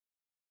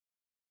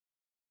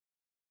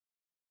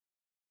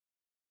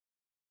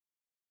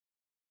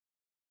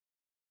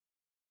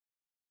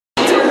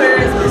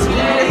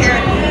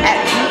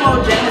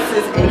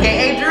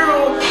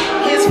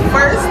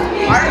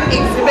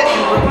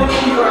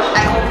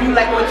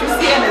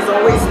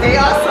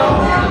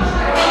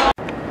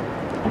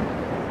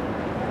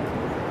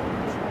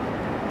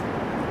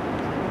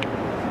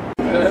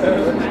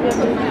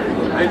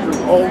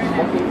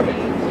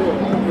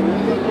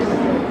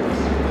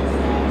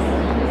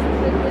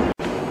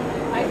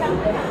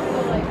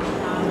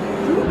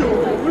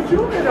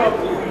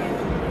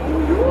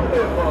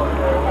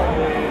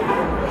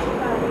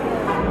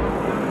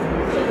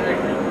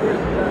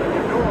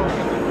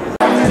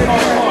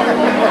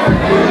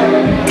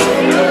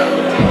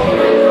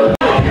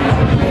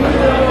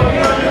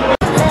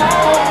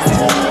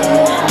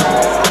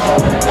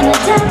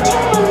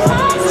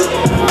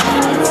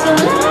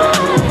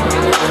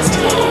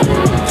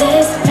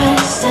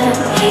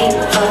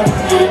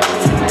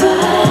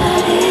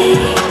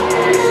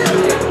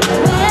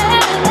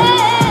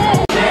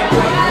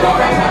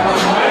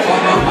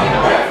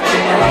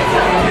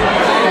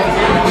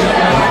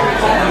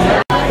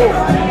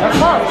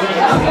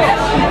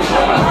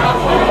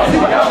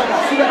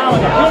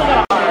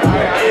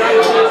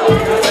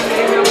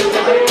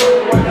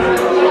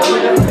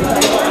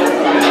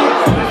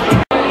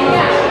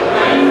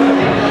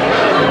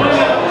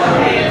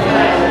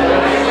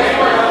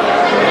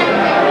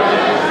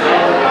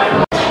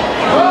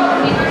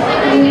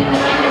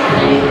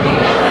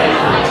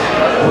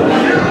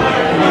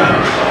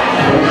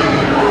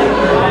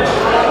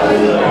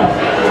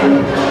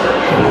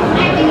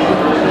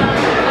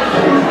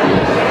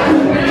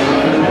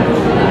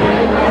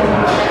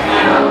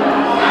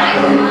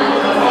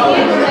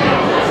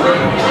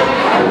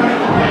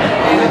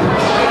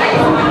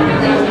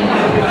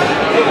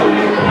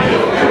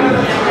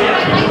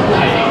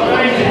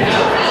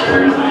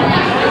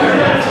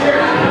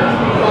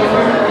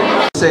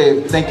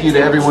Thank you to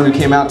everyone who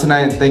came out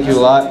tonight. Thank you a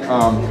lot.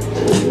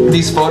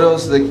 These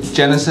photos, the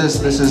Genesis,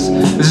 this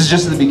is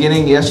just the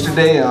beginning.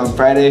 Yesterday,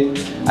 Friday,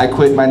 I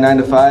quit my 9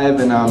 to 5,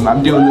 and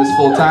I'm doing this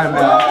full time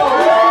now.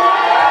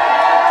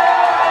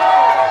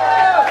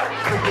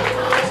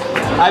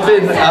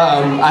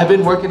 I've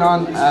been working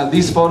on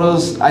these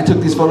photos. I took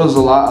these photos a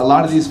lot. A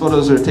lot of these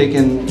photos are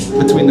taken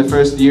between the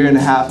first year and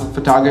a half of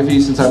photography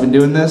since I've been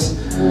doing this.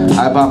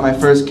 I bought my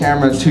first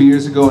camera 2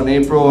 years ago in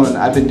April, and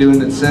I've been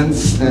doing it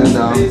since. And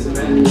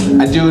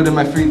I do it in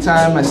my free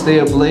time. I stay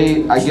up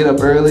late. I get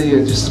up early.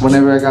 And just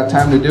whenever I got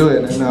time to do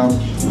it. And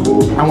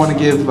I want to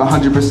give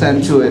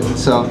 100% to it. And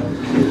so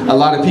a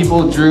lot of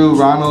people, Drew,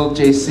 Ronald,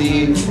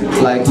 JC,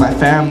 like my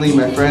family,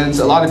 my friends,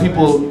 a lot of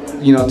people,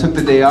 you know, took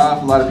the day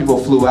off. A lot of people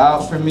flew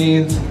out for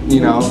me,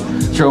 you know,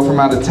 drove from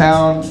out of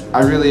town.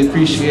 I really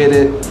appreciate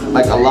it,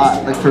 like a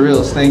lot, like for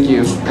reals, thank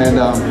you. And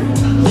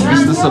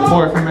just the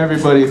support from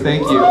everybody,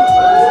 thank you.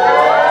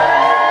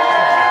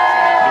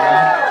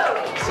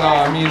 So,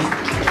 I mean,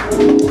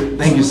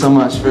 thank you so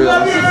much for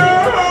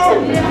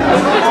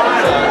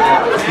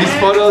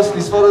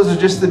these photos are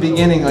just the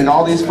beginning. Like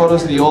all these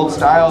photos, the old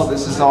style,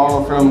 this is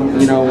all from,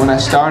 you know, when I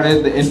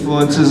started. The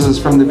influences is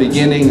from the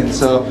beginning, and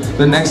so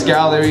the next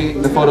gallery,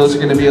 the photos are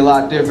going to be a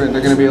lot different.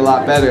 They're going to be a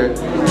lot better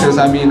because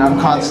I mean I'm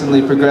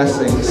constantly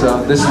progressing.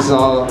 So this is a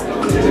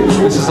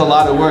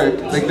lot of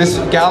work. Like this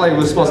gallery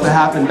was supposed to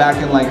happen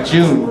back in like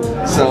June,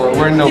 so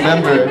we're in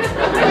November. So, I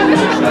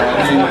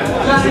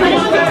mean,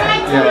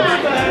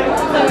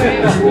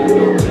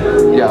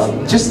 yeah,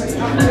 just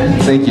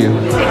thank you.